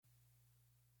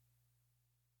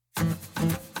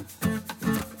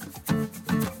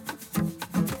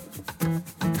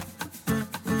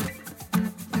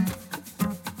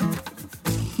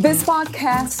This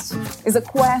podcast is a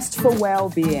quest for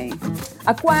well-being,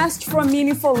 a quest for a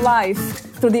meaningful life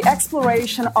through the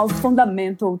exploration of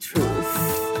fundamental truth.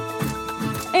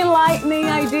 Enlightening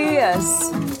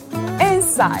ideas,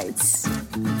 insights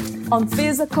on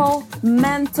physical,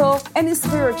 mental, and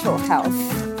spiritual health.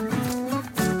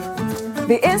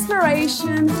 The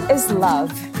inspiration is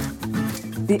love.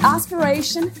 The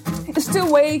aspiration is to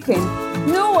awaken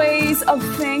new ways of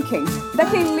thinking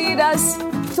that can lead us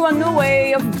to a new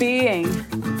way of being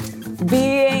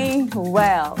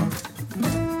well.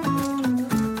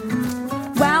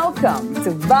 Welcome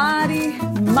to Body,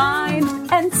 Mind,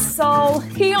 and Soul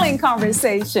Healing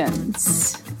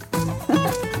Conversations.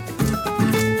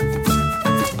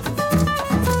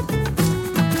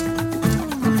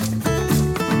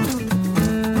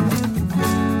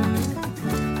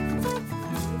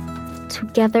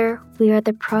 Together, we are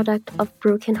the product of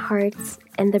broken hearts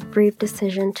and the brave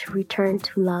decision to return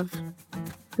to love.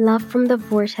 Love from the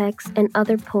Vortex and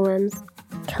Other Poems,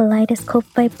 Kaleidoscope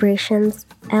Vibrations,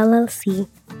 LLC,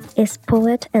 is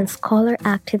poet and scholar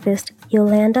activist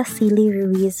Yolanda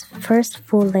Sealy-Ruiz's first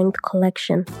full-length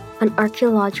collection, an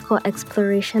archaeological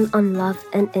exploration on love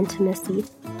and intimacy.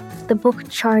 The book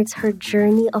charts her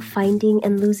journey of finding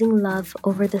and losing love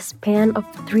over the span of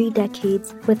 3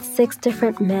 decades with 6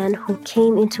 different men who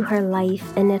came into her life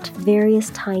and at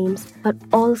various times, but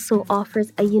also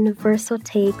offers a universal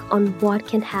take on what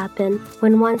can happen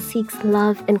when one seeks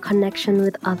love and connection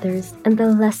with others and the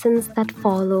lessons that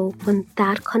follow when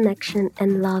that connection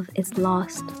and love is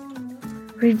lost.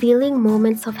 Revealing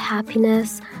moments of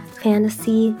happiness,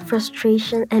 fantasy,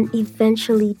 frustration, and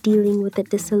eventually dealing with the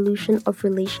dissolution of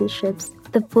relationships,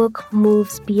 the book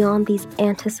moves beyond these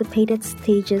anticipated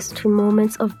stages to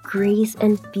moments of grace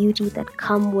and beauty that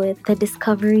come with the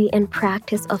discovery and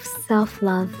practice of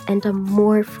self-love and a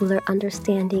more fuller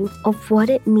understanding of what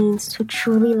it means to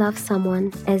truly love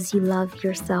someone as you love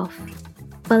yourself.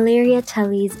 Valeria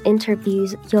Teles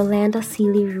interviews Yolanda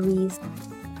Sealy-Ruiz,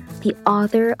 the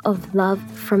author of Love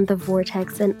from the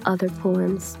Vortex and Other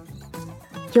Poems.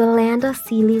 Yolanda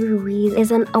Sealy-Ruiz is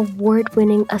an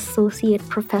award-winning associate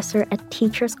professor at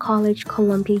Teachers College,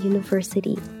 Columbia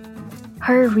University.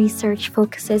 Her research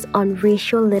focuses on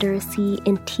racial literacy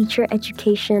in teacher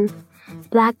education,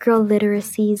 Black girl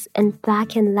literacies, and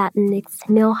Black and Latinx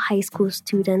male high school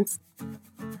students.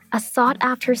 A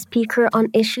sought-after speaker on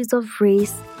issues of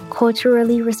race,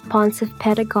 culturally responsive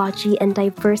pedagogy, and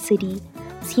diversity,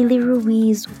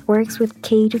 Sealy-Ruiz works with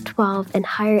K-12 and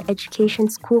higher education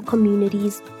school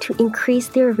communities to increase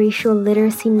their racial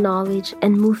literacy knowledge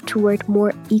and move toward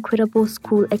more equitable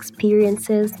school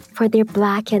experiences for their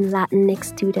Black and Latinx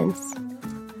students.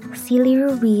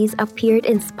 Sealy-Ruiz appeared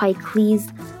in Spike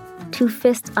Lee's Two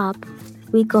Fists Up,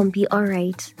 We Gon' Be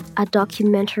Alright, a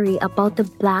documentary about the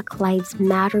Black Lives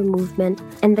Matter movement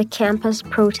and the campus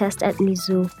protest at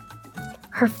Mizzou.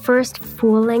 Her first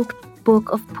full-length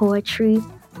book of poetry,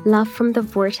 Love from the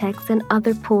Vortex and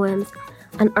Other Poems,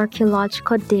 an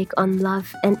archaeological dig on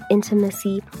love and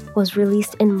intimacy, was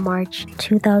released in March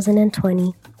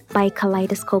 2020 by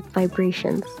Kaleidoscope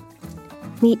Vibrations.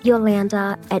 Meet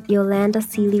Yolanda at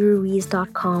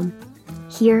yolandasealyruiz.com.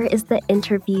 Here is the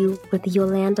interview with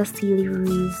Yolanda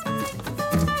Sealy-Ruiz.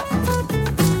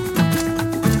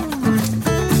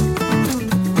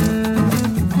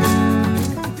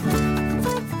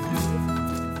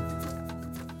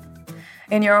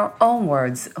 In your own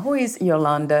words, who is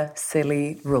Yolanda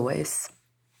Sealy-Ruiz?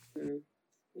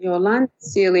 Yolanda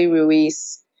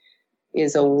Sealy-Ruiz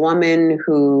is a woman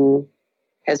who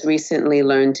has recently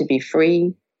learned to be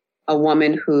free, a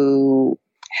woman who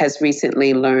has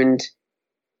recently learned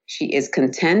she is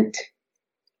content,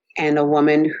 and a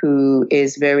woman who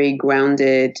is very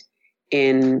grounded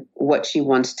in what she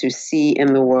wants to see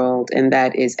in the world, and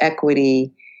that is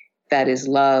equity, that is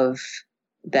love,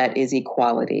 that is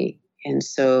equality. And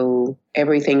so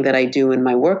everything that I do in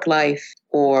my work life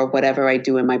or whatever I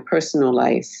do in my personal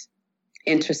life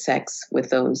intersects with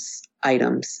those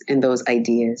items and those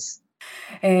ideas.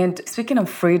 And speaking of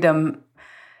freedom,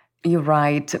 you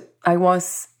write, I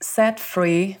was set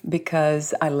free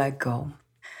because I let go.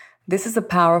 This is a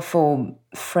powerful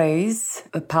phrase,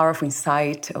 a powerful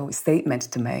insight or statement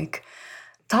to make.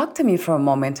 Talk to me for a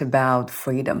moment about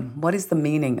freedom. What is the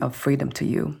meaning of freedom to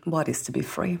you? What is to be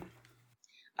free?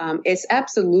 It's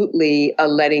absolutely a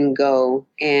letting go.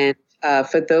 And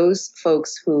for those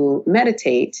folks who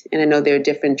meditate, and I know there are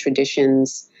different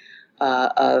traditions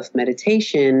of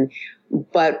meditation,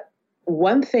 but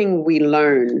one thing we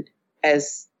learn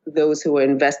as those who are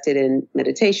invested in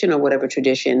meditation or whatever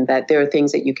tradition, that there are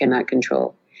things that you cannot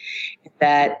control.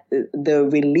 that the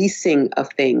releasing of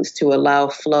things to allow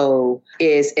flow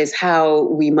is how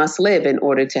we must live in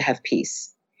order to have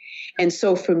peace. And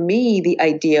so for me, the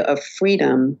idea of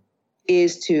freedom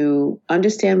is to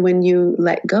understand when you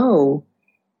let go,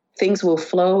 things will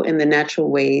flow in the natural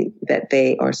way that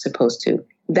they are supposed to.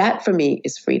 That for me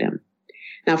is freedom.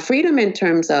 Now, freedom in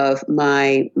terms of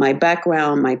my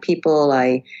background, my people,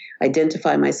 I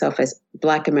identify myself as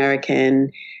Black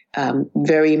American,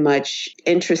 very much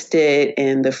interested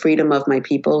in the freedom of my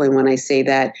people. And when I say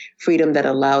that, freedom that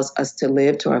allows us to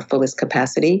live to our fullest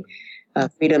capacity,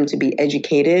 freedom to be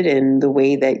educated in the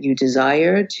way that you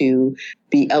desire, to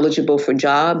be eligible for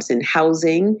jobs and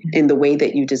housing in the way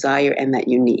that you desire and that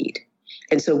you need.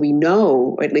 And so we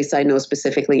know, or at least I know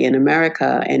specifically in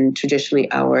America and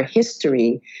traditionally our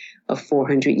history of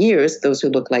 400 years, those who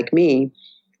look like me,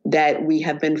 that we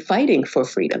have been fighting for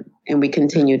freedom and we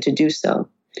continue to do so.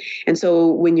 And so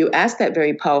when you ask that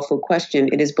very powerful question,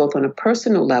 it is both on a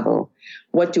personal level.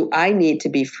 What do I need to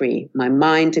be free? My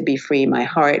mind to be free, my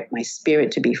heart, my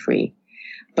spirit to be free.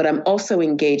 But I'm also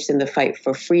engaged in the fight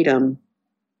for freedom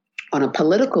on a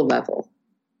political level,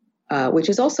 which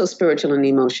is also spiritual and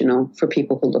emotional for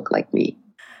people who look like me.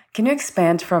 Can you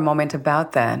expand for a moment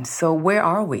about that? So where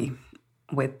are we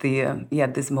with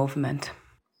this movement?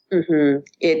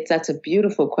 That's a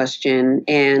beautiful question.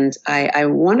 And I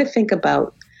want to think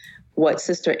about what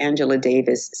Sister Angela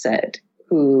Davis said,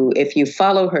 who, if you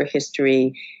follow her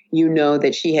history, you know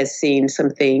that she has seen some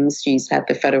things. She's had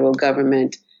the federal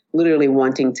government literally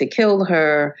wanting to kill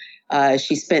her.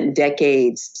 She spent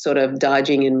decades sort of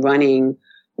dodging and running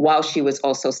while she was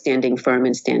also standing firm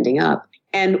and standing up.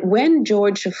 And when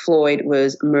George Floyd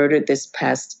was murdered this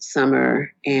past summer,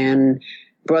 and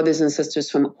brothers and sisters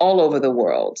from all over the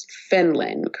world,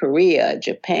 Finland, Korea,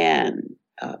 Japan,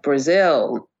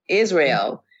 Brazil,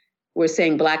 Israel, were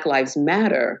saying Black Lives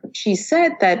Matter, she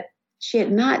said that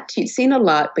she'd seen a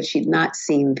lot, but she'd not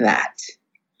seen that.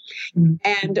 Mm-hmm.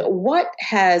 And what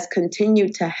has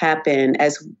continued to happen,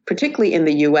 particularly in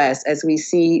the US, as we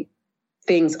see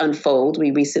things unfold,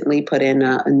 we recently put in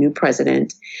a new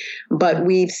president, but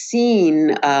we've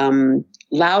seen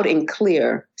loud and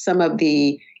clear some of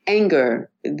the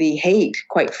anger, the hate,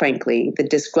 quite frankly, the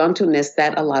disgruntledness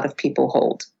that a lot of people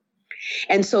hold.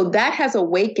 And so that has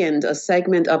awakened a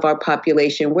segment of our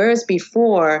population, whereas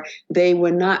before they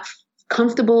were not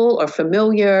comfortable or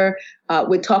familiar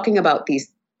with talking about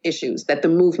these issues that the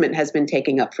movement has been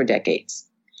taking up for decades.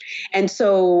 And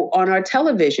so on our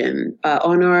television,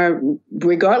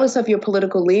 regardless of your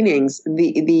political leanings,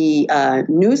 the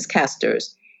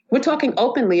newscasters, we're talking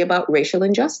openly about racial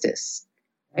injustice.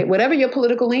 Right? Whatever your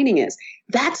political leaning is,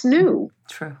 that's new.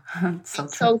 True.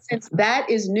 So since that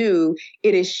is new,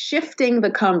 it is shifting the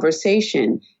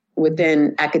conversation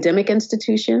within academic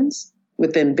institutions,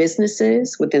 within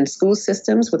businesses, within school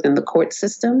systems, within the court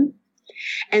system.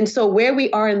 And so where we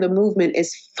are in the movement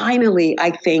is finally,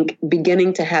 I think,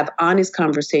 beginning to have honest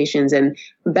conversations. And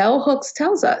Bell Hooks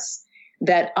tells us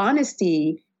that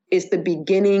honesty is the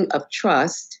beginning of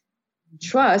trust.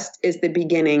 Trust is the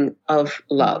beginning of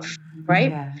love,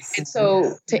 right? Yes. And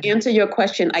so to answer your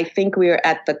question, I think we are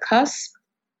at the cusp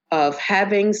of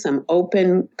having some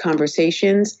open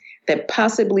conversations that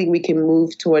possibly we can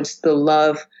move towards the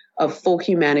love of full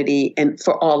humanity and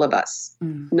for all of us,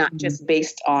 not just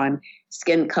based on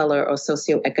skin color or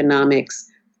socioeconomics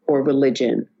or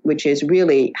religion, which is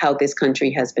really how this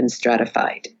country has been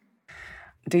stratified.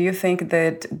 Do you think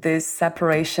that this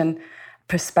separation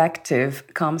perspective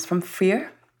comes from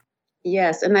fear?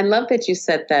 Yes, and I love that you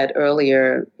said that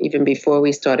earlier, even before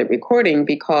we started recording,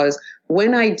 because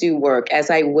when I do work, as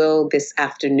I will this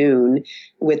afternoon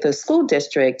with a school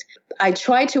district, I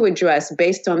try to address,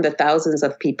 based on the thousands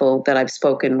of people that I've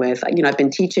spoken with. You know, I've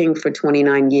been teaching for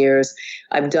 29 years.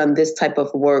 I've done this type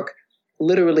of work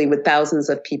literally with thousands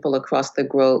of people across the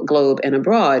globe and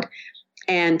abroad.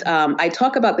 And I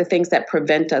talk about the things that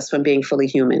prevent us from being fully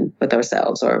human with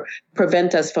ourselves, or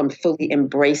prevent us from fully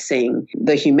embracing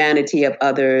the humanity of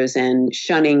others and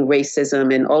shunning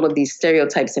racism and all of these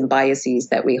stereotypes and biases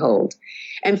that we hold.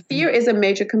 And fear is a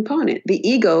major component. The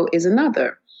ego is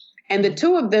another. And the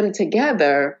two of them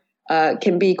together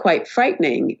can be quite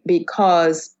frightening,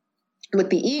 because with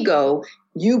the ego,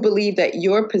 you believe that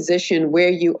your position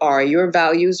where you are, your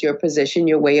values, your position,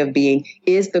 your way of being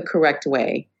is the correct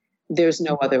way. There's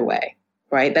no other way,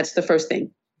 right? That's the first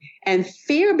thing. And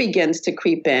fear begins to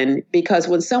creep in, because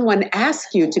when someone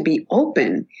asks you to be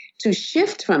open, to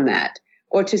shift from that,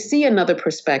 or to see another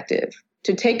perspective,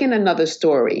 to take in another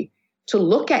story, to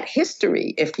look at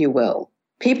history, if you will,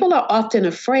 people are often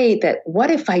afraid that what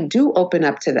if I do open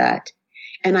up to that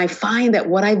and I find that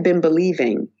what I've been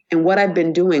believing and what I've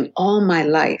been doing all my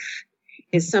life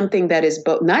is something that is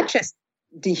both not just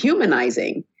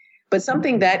dehumanizing, but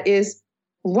something that is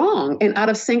wrong and out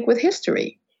of sync with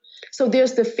history. So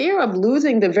there's the fear of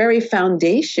losing the very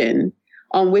foundation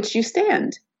on which you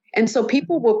stand. And so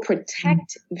people will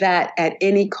protect that at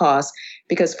any cost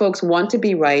because folks want to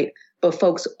be right, but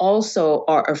folks also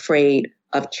are afraid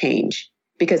of change.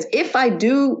 Because if I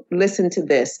do listen to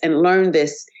this and learn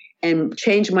this and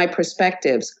change my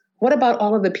perspectives, what about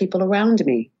all of the people around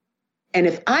me? And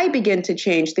if I begin to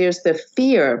change, there's the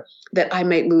fear that I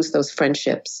might lose those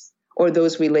friendships or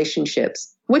those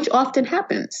relationships, which often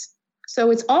happens. So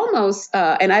it's almost,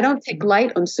 and I don't take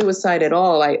light on suicide at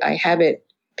all. I have it,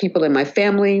 people in my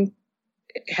family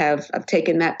have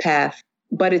taken that path,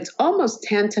 but it's almost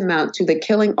tantamount to the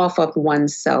killing off of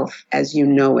oneself as you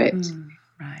know it.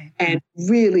 Right. And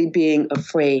really being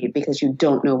afraid because you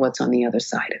don't know what's on the other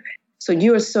side of it. So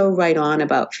you are so right on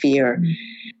about fear.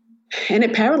 And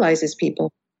it paralyzes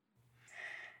people.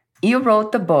 You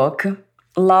wrote the book,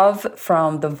 Love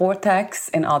from the Vortex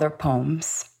and Other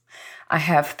Poems. I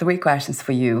have 3 questions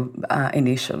for you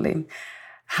initially.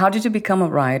 How did you become a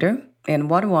writer? And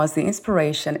what was the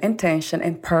inspiration, intention,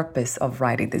 and purpose of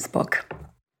writing this book?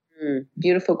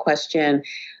 Beautiful question.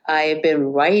 I've been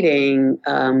writing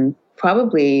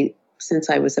probably since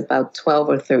I was about 12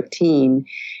 or 13,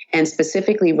 and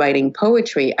specifically writing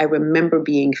poetry. I remember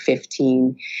being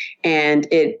 15, and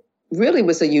it really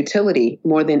was a utility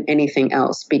more than anything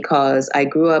else because I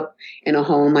grew up in a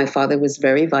home. My father was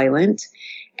very violent,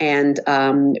 and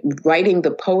writing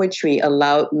the poetry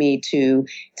allowed me to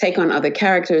take on other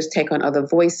characters, take on other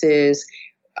voices.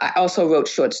 I also wrote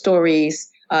short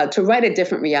stories to write a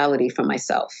different reality for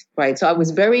myself, right? So I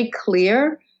was very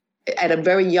clear at a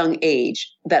very young age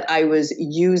that I was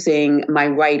using my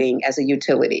writing as a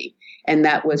utility, and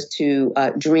that was to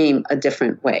dream a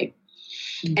different way.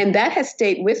 And that has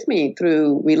stayed with me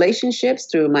through relationships,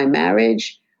 through my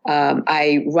marriage.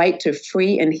 I write to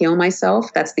free and heal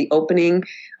myself. That's the opening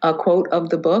quote of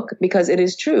the book, because it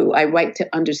is true. I write to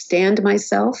understand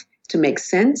myself, to make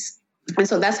sense. And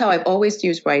so that's how I've always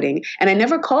used writing. And I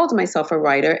never called myself a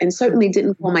writer, and certainly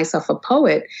didn't call myself a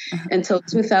poet until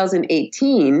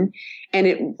 2018. And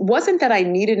it wasn't that I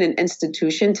needed an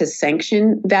institution to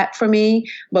sanction that for me,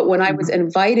 but when I was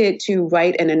invited to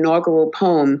write an inaugural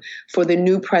poem for the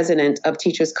new president of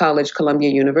Teachers College,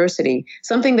 Columbia University,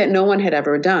 something that no one had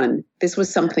ever done. This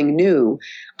was something new.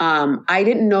 I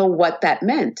didn't know what that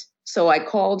meant. So I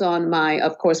called on my,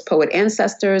 of course, poet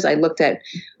ancestors. I looked at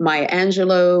Maya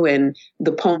Angelou and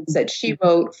the poems that she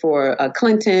wrote for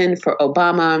Clinton, for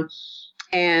Obama,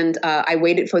 and I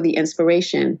waited for the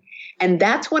inspiration. And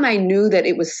that's when I knew that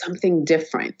it was something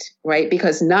different, right?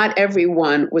 Because not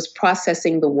everyone was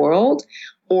processing the world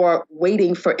or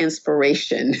waiting for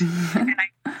inspiration. And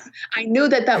I knew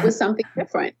that that was something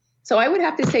different. So I would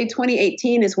have to say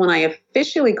 2018 is when I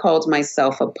officially called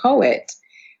myself a poet.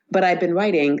 But I've been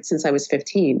writing since I was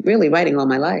 15, really writing all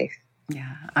my life.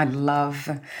 Yeah,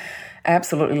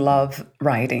 absolutely love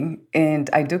writing. And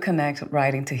I do connect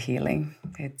writing to healing.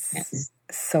 It's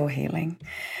so healing.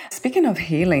 Speaking of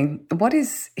healing, what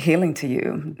is healing to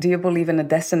you? Do you believe in a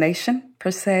destination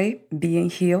per se, being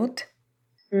healed?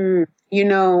 You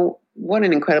know, what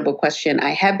an incredible question. I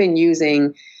have been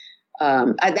using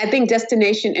I think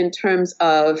destination in terms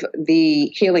of the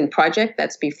healing project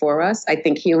that's before us. I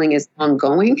think healing is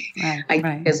ongoing.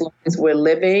 Right. As long as we're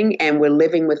living and we're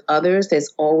living with others,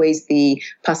 there's always the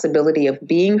possibility of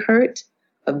being hurt,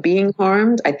 of being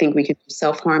harmed. I think we can do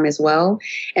self-harm as well.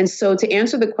 And so to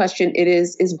answer the question, it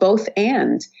is both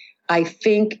and. I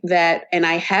think that, and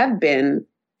I have been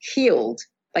healed.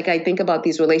 Like I think about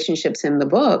these relationships in the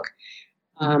book.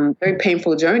 Very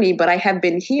painful journey, but I have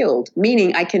been healed,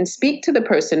 meaning I can speak to the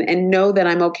person and know that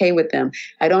I'm okay with them.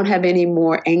 I don't have any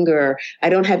more anger. I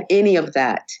don't have any of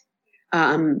that.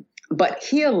 But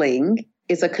healing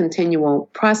is a continual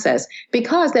process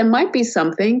because there might be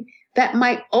something that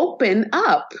might open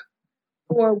up,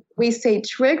 or we say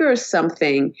trigger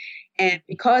something. And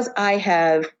because I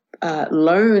have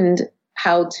learned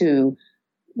how to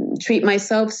treat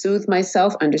myself, soothe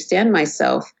myself, understand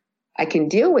myself, I can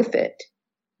deal with it.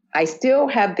 I still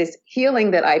have this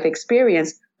healing that I've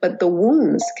experienced, but the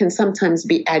wounds can sometimes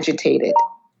be agitated.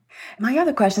 My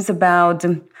other question is about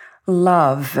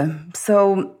love.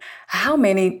 So how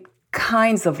many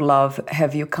kinds of love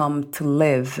have you come to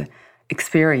live,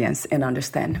 experience, and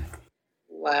understand?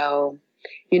 Wow.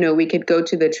 You know, we could go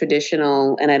to the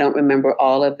traditional, and I don't remember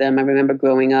all of them. I remember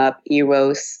growing up,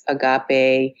 eros,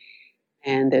 agape,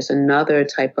 and there's another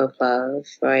type of love,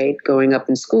 right? Growing up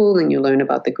in school and you learn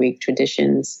about the Greek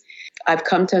traditions. I've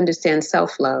come to understand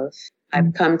self-love.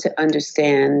 I've come to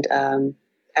understand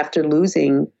after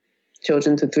losing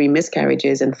children through 3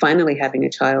 miscarriages and finally having a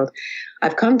child,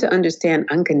 I've come to understand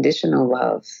unconditional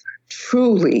love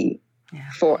truly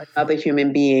for another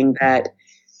human being, that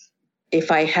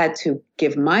if I had to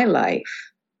give my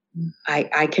life,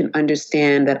 I can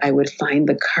understand that I would find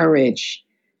the courage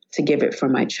to give it for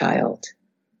my child.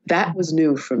 That was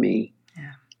new for me.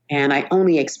 Yeah. And I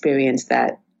only experienced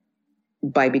that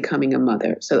by becoming a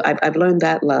mother. So I've learned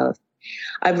that love.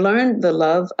 I've learned the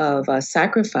love of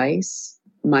sacrifice.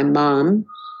 My mom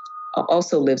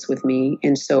also lives with me.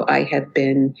 And so I have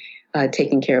been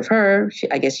taking care of her.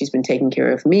 I guess she's been taking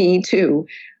care of me too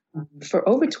for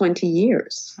over 20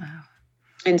 years. Wow.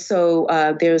 And so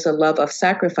there's a love of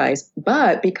sacrifice.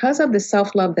 But because of the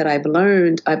self-love that I've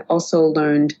learned, I've also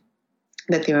learned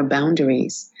that there are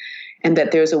boundaries and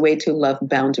that there's a way to love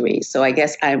boundaries. So I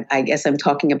guess I'm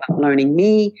talking about learning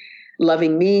me,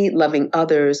 loving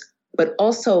others, but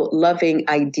also loving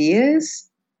ideas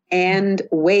and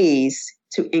ways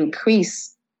to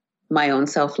increase my own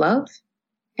self-love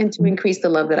and to increase the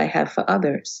love that I have for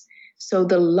others. So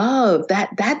the love,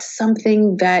 that's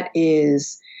something that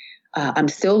is, I'm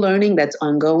still learning, that's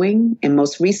ongoing. And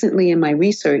most recently in my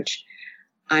research,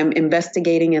 I'm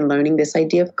investigating and learning this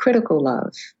idea of critical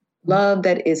love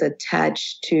that is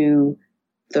attached to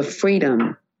the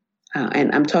freedom.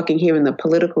 And I'm talking here in the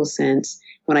political sense,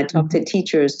 when I talk to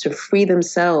teachers, to free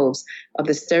themselves of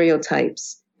the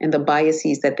stereotypes and the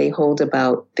biases that they hold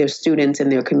about their students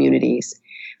and their communities.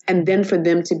 And then for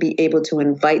them to be able to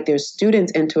invite their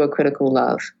students into a critical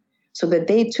love so that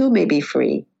they too may be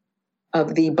free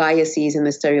of the biases and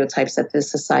the stereotypes that the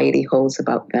society holds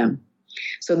about them.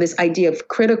 So this idea of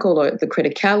critical, or the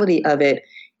criticality of it,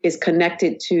 is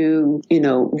connected to,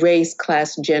 race,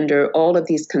 class, gender, all of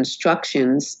these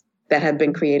constructions that have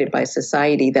been created by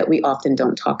society that we often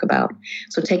don't talk about.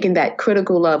 So taking that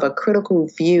critical love, a critical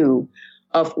view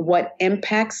of what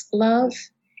impacts love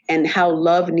and how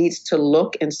love needs to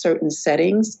look in certain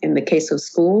settings, in the case of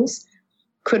schools,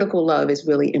 critical love is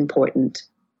really important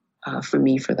for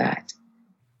me for that.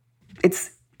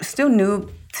 It's still new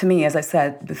to me, as I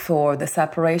said before, the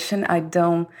separation.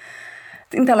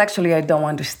 Intellectually, I don't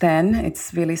understand.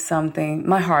 It's really something,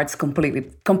 my heart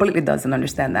completely doesn't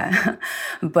understand that.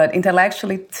 But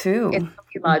intellectually too. It's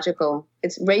illogical.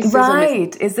 It's racism.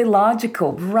 Right, it's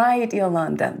illogical. Right,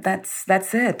 Yolanda.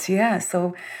 That's it, yeah.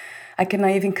 So I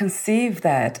cannot even conceive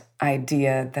that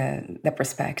idea, the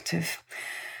perspective.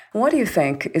 What do you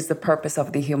think is the purpose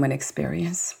of the human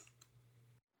experience?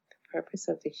 The purpose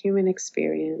of the human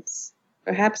experience?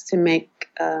 Perhaps to make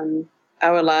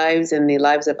our lives and the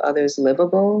lives of others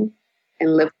livable,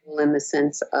 and livable in the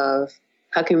sense of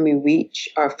how can we reach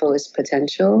our fullest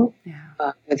potential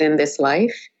within this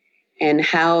life, and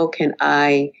how can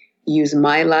I use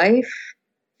my life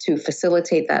to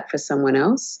facilitate that for someone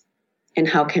else, and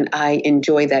how can I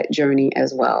enjoy that journey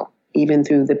as well, even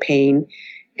through the pain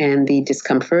and the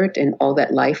discomfort and all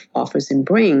that life offers and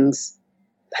brings.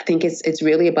 I think it's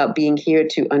really about being here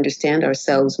to understand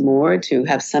ourselves more, to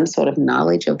have some sort of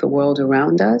knowledge of the world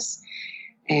around us,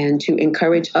 and to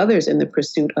encourage others in the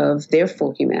pursuit of their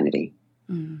full humanity.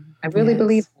 I really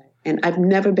believe that. And I've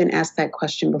never been asked that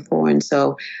question before. And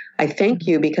so I thank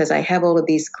you, because I have all of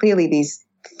these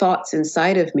thoughts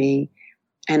inside of me.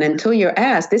 And until you're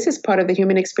asked, this is part of the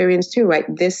human experience too, right?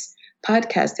 This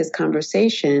podcast, this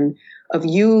conversation of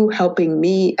you helping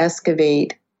me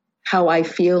excavate how I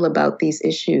feel about these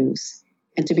issues,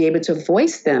 and to be able to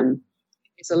voice them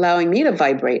is allowing me to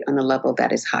vibrate on a level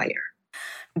that is higher.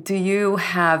 Do you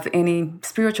have any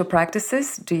spiritual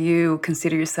practices? Do you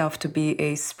consider yourself to be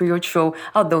a spiritual,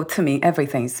 although to me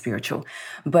everything is spiritual,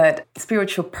 but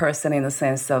spiritual person in the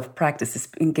sense of practices,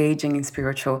 engaging in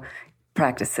spiritual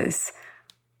practices?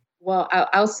 Well,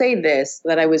 I'll say this,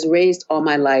 that I was raised all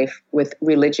my life with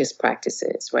religious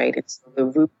practices, right? And so the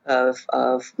root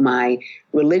of my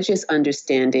religious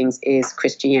understandings is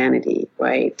Christianity,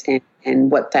 right?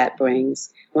 And what that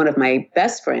brings. One of my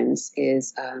best friends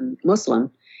is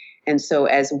Muslim. And so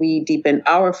as we deepen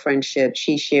our friendship,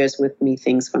 she shares with me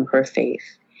things from her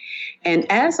faith. And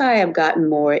as I have gotten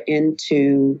more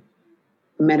into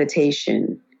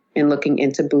meditation and looking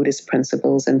into Buddhist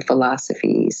principles and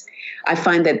philosophies, I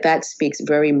find that speaks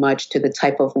very much to the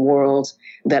type of world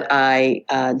that I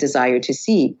desire to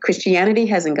see. Christianity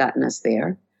hasn't gotten us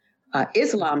there.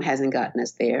 Islam hasn't gotten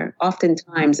us there.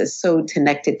 Oftentimes it's so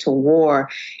connected to war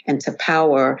and to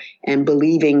power and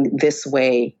believing this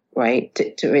way, right,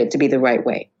 to it to be the right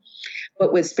way.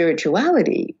 But with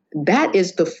spirituality, that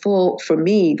is the full, for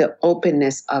me, the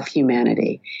openness of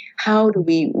humanity. How do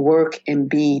we work and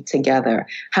be together?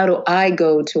 How do I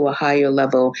go to a higher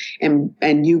level and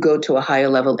you go to a higher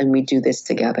level and we do this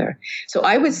together? So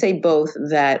I would say both,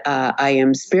 that I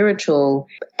am spiritual,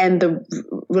 and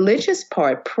the religious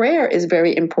part, prayer, is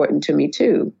very important to me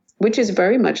too, which is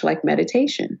very much like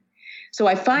meditation. So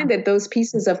I find that those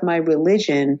pieces of my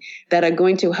religion that are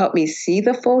going to help me see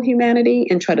the full humanity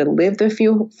and try to live the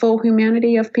full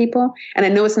humanity of people. And I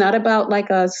know it's not about like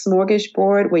a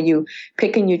smorgasbord where you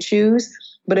pick and you choose,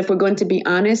 but if we're going to be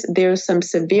honest, there's some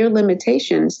severe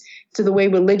limitations to the way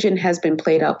religion has been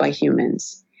played out by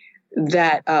humans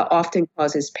that often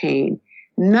causes pain.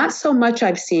 Not so much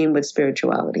I've seen with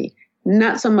spirituality,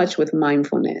 not so much with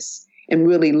mindfulness, and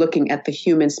really looking at the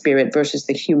human spirit versus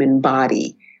the human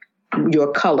body,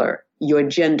 your color, your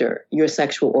gender, your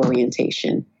sexual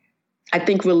orientation. I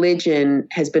think religion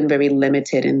has been very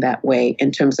limited in that way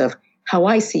in terms of how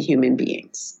I see human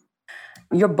beings.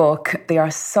 Your book, there are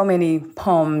so many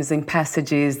poems and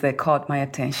passages that caught my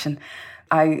attention.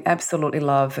 I absolutely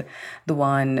love the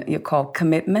one you call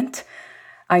Commitment.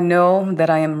 I know that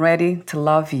I am ready to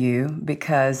love you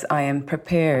because I am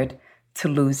prepared to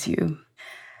lose you.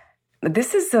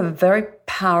 This is a very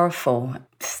powerful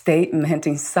statement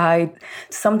inside,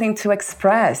 something to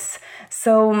express.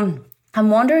 So I'm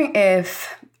wondering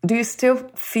do you still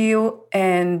feel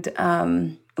and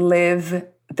live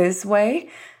this way?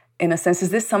 In a sense,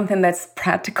 is this something that's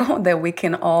practical that we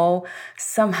can all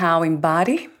somehow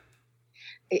embody?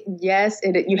 Yes,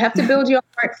 you have to build your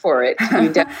heart for it. You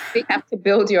definitely have to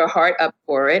build your heart up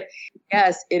for it.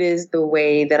 Yes, it is the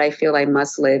way that I feel I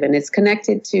must live. And it's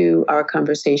connected to our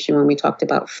conversation when we talked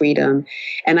about freedom.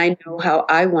 And I know how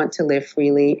I want to live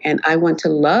freely, and I want to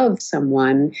love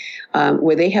someone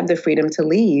where they have the freedom to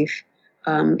leave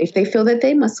if they feel that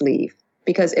they must leave.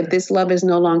 Because if this love is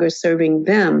no longer serving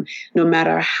them, no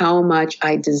matter how much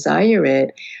I desire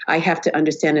it, I have to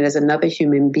understand it as another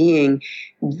human being.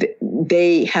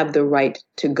 They have the right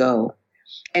to go.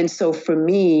 And so for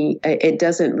me, it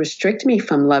doesn't restrict me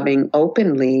from loving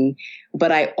openly,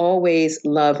 but I always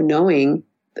love knowing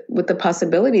with the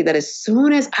possibility that as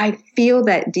soon as I feel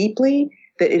that deeply,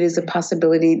 that it is a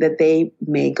possibility that they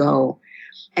may go.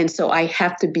 And so I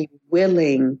have to be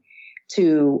willing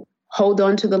to hold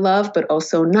on to the love, but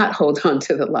also not hold on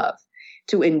to the love,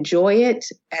 to enjoy it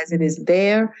as it is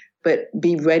there, but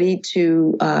be ready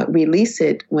to release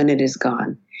it when it is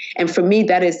gone. And for me,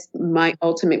 that is my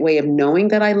ultimate way of knowing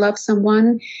that I love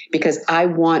someone, because I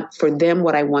want for them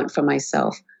what I want for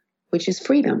myself, which is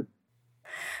freedom.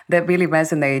 That really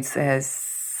resonates as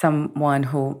someone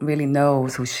who really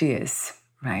knows who she is,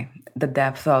 right? The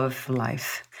depth of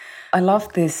life. I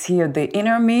love this here, the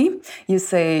inner me. You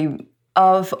say,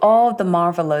 of all the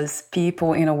marvelous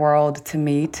people in the world to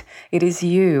meet, it is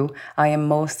you I am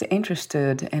most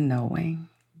interested in knowing.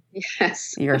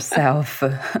 Yes. Yourself.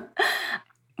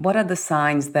 What are the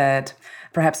signs that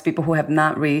perhaps people who have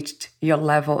not reached your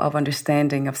level of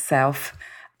understanding of self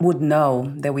would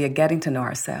know that we are getting to know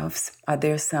ourselves? Are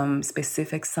there some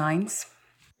specific signs?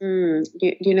 I'm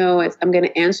going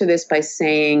to answer this by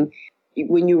saying,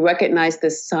 when you recognize the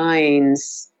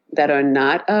signs that are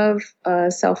not of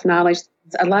self-knowledge,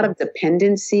 a lot of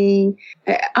dependency.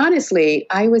 Honestly,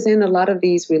 I was in a lot of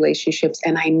these relationships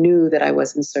and I knew that I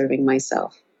wasn't serving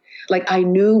myself. Like I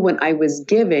knew when I was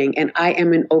giving, and I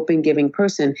am an open giving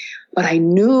person, but I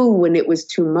knew when it was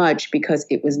too much because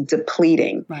it was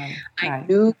depleting. Right. I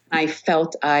knew, I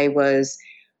felt I was,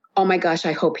 oh my gosh,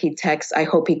 I hope he texts, I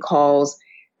hope he calls.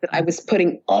 That I was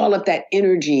putting all of that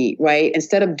energy, right?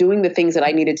 Instead of doing the things that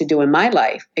I needed to do in my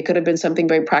life. It could have been something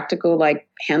very practical, like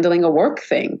handling a work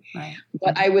thing. Right.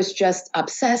 But I was just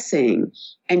obsessing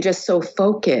and just so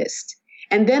focused.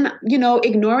 And then,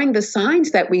 ignoring the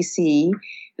signs that we see,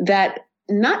 that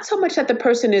not so much that the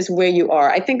person is where you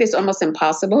are. I think it's almost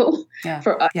impossible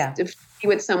for us to be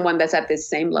with someone that's at this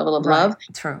same level of love.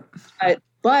 True.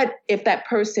 But if that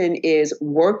person is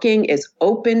working, is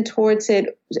open towards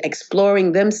it,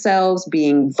 exploring themselves,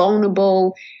 being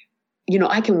vulnerable,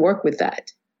 I can work with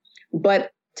that.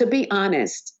 But to be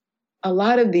honest, a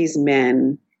lot of these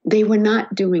men, they were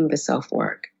not doing the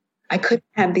self-work. I couldn't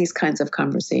have these kinds of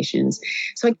conversations.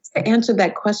 So I guess the answer to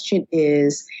that question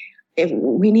is, if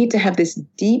we need to have this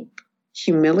deep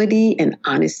humility and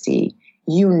honesty.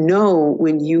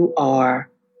 When you are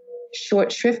short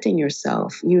shrifting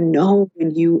yourself,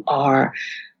 when you are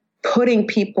putting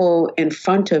people in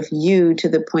front of you to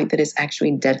the point that it's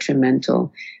actually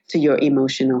detrimental to your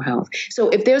emotional health. So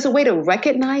if there's a way to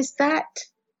recognize that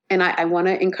And I want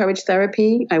to encourage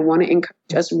therapy. I want to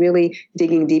encourage us really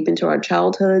digging deep into our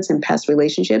childhoods and past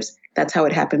relationships. That's how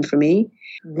it happened for me.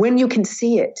 When you can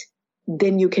see it,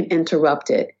 then you can interrupt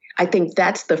it. I think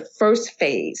that's the first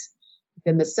phase.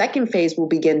 Then the second phase will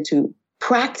begin to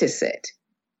practice it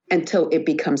until it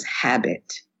becomes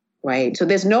habit, right? So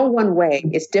there's no one way.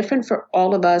 It's different for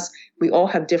all of us. We all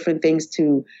have different things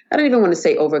to, I don't even want to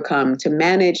say overcome, to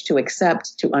manage, to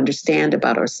accept, to understand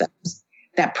about ourselves.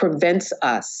 That prevents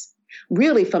us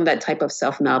really from that type of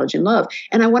self-knowledge and love.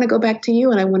 And I want to go back to you,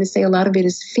 and I want to say a lot of it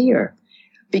is fear.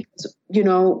 Because,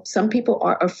 some people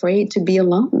are afraid to be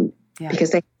alone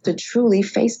because they have to truly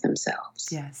face themselves.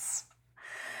 Yes.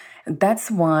 That's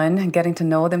one, getting to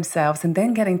know themselves and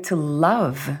then getting to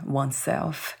love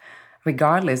oneself,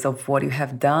 regardless of what you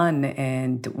have done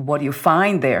and what you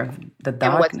find there, the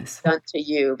darkness. And what's done to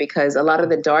you, because a lot of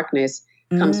the darkness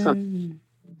comes from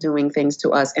doing things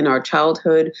to us in our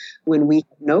childhood when we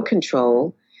have no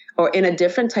control, or in a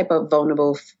different type of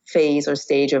vulnerable phase or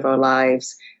stage of our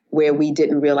lives where we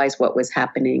didn't realize what was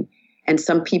happening. And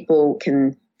some people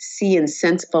can see and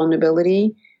sense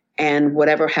vulnerability, and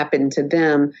whatever happened to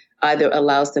them either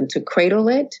allows them to cradle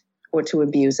it or to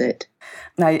abuse it.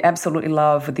 I absolutely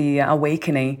love the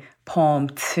Awakening poem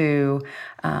too.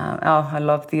 I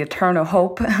love the eternal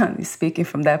hope, speaking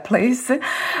from that place.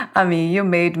 I mean, you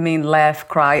made me laugh,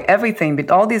 cry, everything,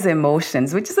 but all these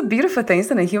emotions, which is a beautiful thing.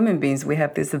 Isn't it? Human beings, we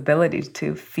have this ability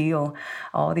to feel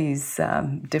all these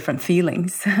different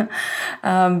feelings.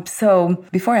 So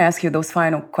before I ask you those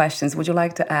final questions, would you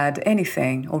like to add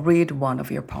anything or read one of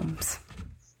your poems?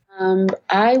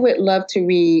 I would love to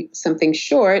read something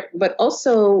short, but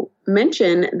also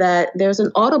mention that there's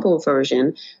an Audible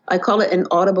version. I call it an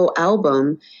Audible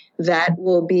album that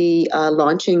will be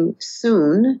launching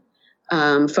soon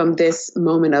from this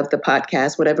moment of the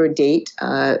podcast, whatever date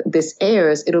this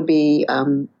airs. It'll be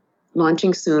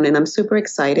launching soon, and I'm super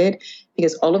excited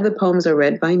because all of the poems are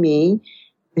read by me.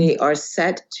 They are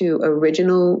set to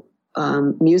original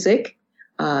music,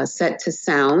 set to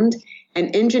sound,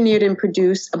 and engineered and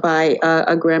produced by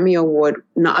a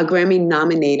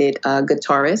Grammy-nominated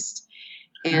guitarist.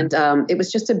 And it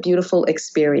was just a beautiful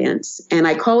experience. And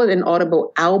I call it an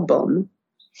Audible album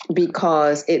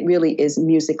because it really is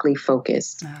musically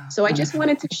focused. So I just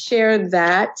wanted to share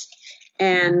that.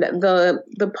 And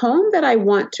the poem that I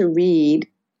want to read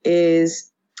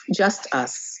is Just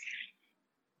Us.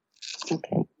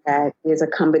 Okay. That is a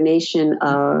combination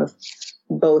of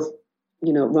both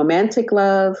romantic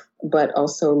love, but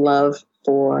also love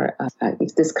for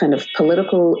this kind of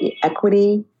political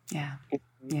equity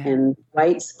and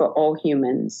rights for all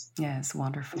humans. Yes,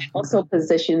 wonderful. Which also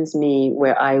positions me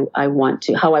where how I want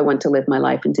to live my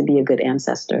life and to be a good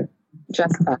ancestor.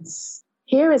 Just us.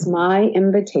 Here is my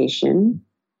invitation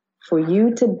for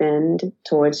you to bend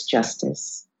towards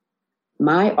justice.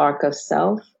 My arc of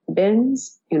self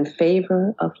bends in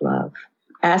favor of love,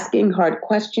 asking hard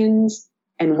questions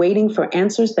and waiting for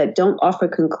answers that don't offer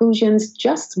conclusions,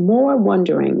 just more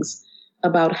wonderings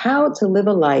about how to live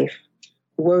a life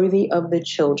worthy of the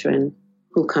children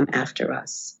who come after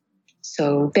us.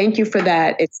 So thank you for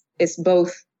that. It's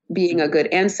both being a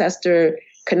good ancestor,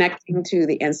 connecting to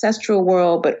the ancestral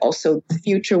world, but also the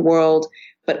future world,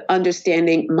 but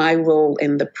understanding my role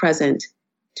in the present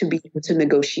to be able to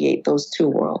negotiate those two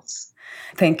worlds.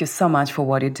 Thank you so much for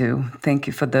what you do. Thank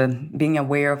you for being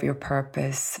aware of your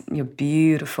purpose, your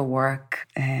beautiful work,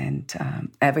 and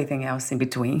everything else in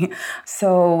between.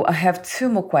 So I have two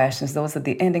more questions. Those are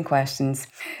the ending questions.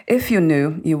 If you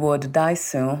knew you would die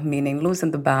soon, meaning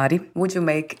losing the body, would you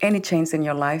make any change in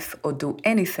your life or do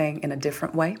anything in a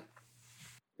different way?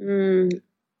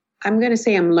 I'm going to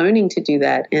say I'm learning to do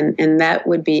that. And that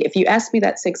would be, if you asked me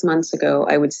that 6 months ago,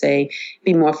 I would say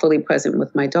be more fully present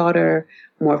with my daughter,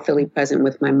 more fully present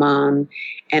with my mom.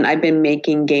 And I've been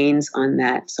making gains on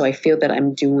that. So I feel that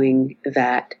I'm doing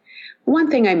that. One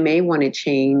thing I may want to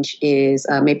change is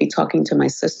maybe talking to my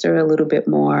sister a little bit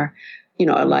more.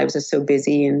 Our lives are so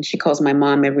busy, and she calls my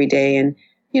mom every day, and,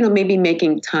 maybe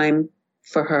making time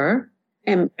for her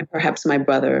and perhaps my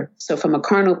brother. So from a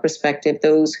carnal perspective,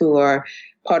 those who are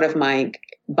part of my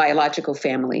biological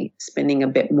family, spending a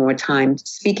bit more time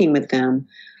speaking with them,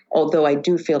 although I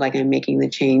do feel like I'm making the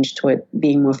change toward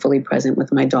being more fully present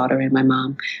with my daughter and my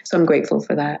mom. So I'm grateful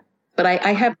for that. But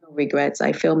I have no regrets.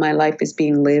 I feel my life is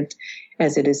being lived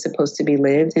as it is supposed to be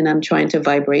lived, and I'm trying to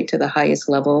vibrate to the highest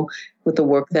level with the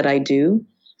work that I do.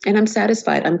 And I'm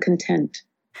satisfied. I'm content.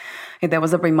 Yeah, that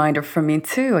was a reminder for me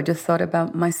too. I just thought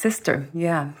about my sister.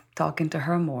 Yeah, talking to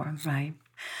her more, right?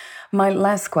 My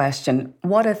last question.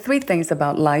 What are 3 things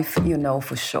about life you know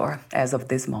for sure as of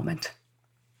this moment?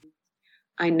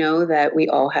 I know that we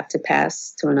all have to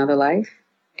pass to another life.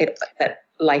 That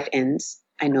life ends.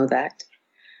 I know that.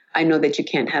 I know that you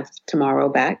can't have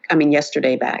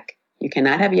yesterday back. You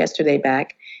cannot have yesterday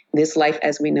back. This life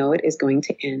as we know it is going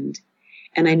to end.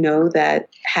 And I know that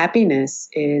happiness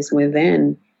is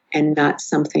within and not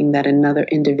something that another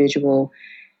individual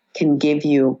can give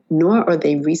you, nor are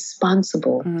they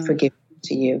responsible for giving it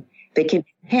to you. They can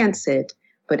enhance it,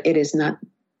 but it is not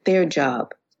their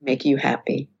job to make you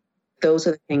happy. Those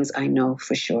are the things I know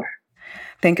for sure.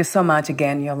 Thank you so much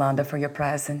again, Yolanda, for your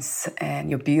presence and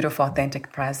your beautiful,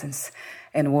 authentic presence.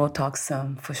 And we'll talk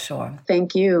soon for sure.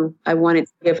 Thank you. I wanted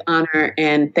to give honor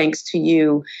and thanks to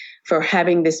you for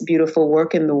having this beautiful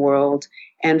work in the world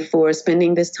and for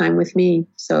spending this time with me.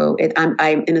 So I'm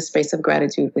in a space of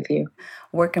gratitude with you.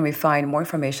 Where can we find more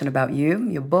information about you,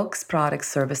 your books,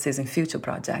 products, services, and future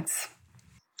projects?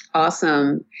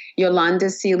 Awesome.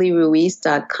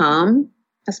 YolandaSeelyRuiz.com.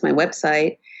 That's my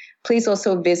website. Please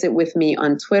also visit with me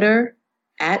on Twitter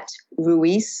at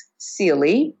Ruiz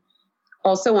Seely.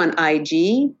 Also on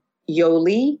IG,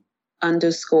 Yoli_Seely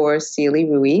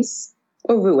Ruiz,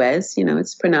 or Ruiz,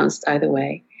 it's pronounced either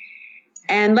way.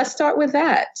 And let's start with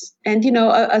that. And,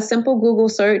 a simple Google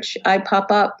search, I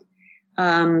pop up.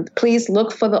 Please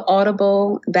look for the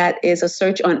Audible. That is a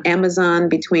search on Amazon.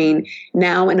 Between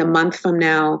now and a month from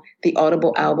now, the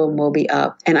Audible album will be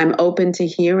up. And I'm open to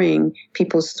hearing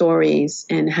people's stories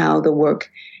and how the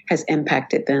work has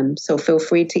impacted them. So feel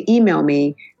free to email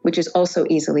me, which is also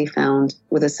easily found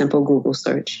with a simple Google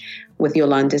search with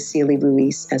Yolanda Seely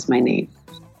Ruiz as my name.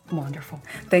 Wonderful.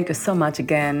 Thank you so much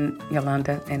again,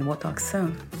 Yolanda, and we'll talk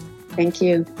soon. Thank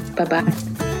you. Bye-bye.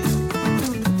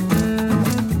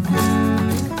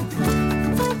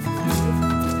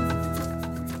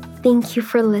 Thank you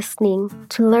for listening.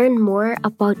 To learn more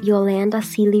about Yolanda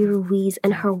Seely Ruiz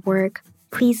and her work,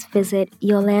 please visit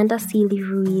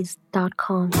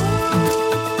YolandaSeelyRuiz.com.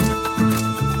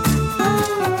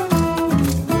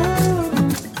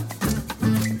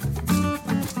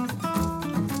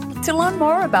 To learn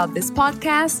more about this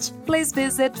podcast, please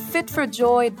visit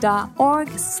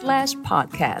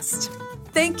fitforjoy.org/podcast.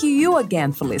 Thank you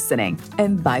again for listening,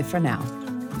 and bye for now.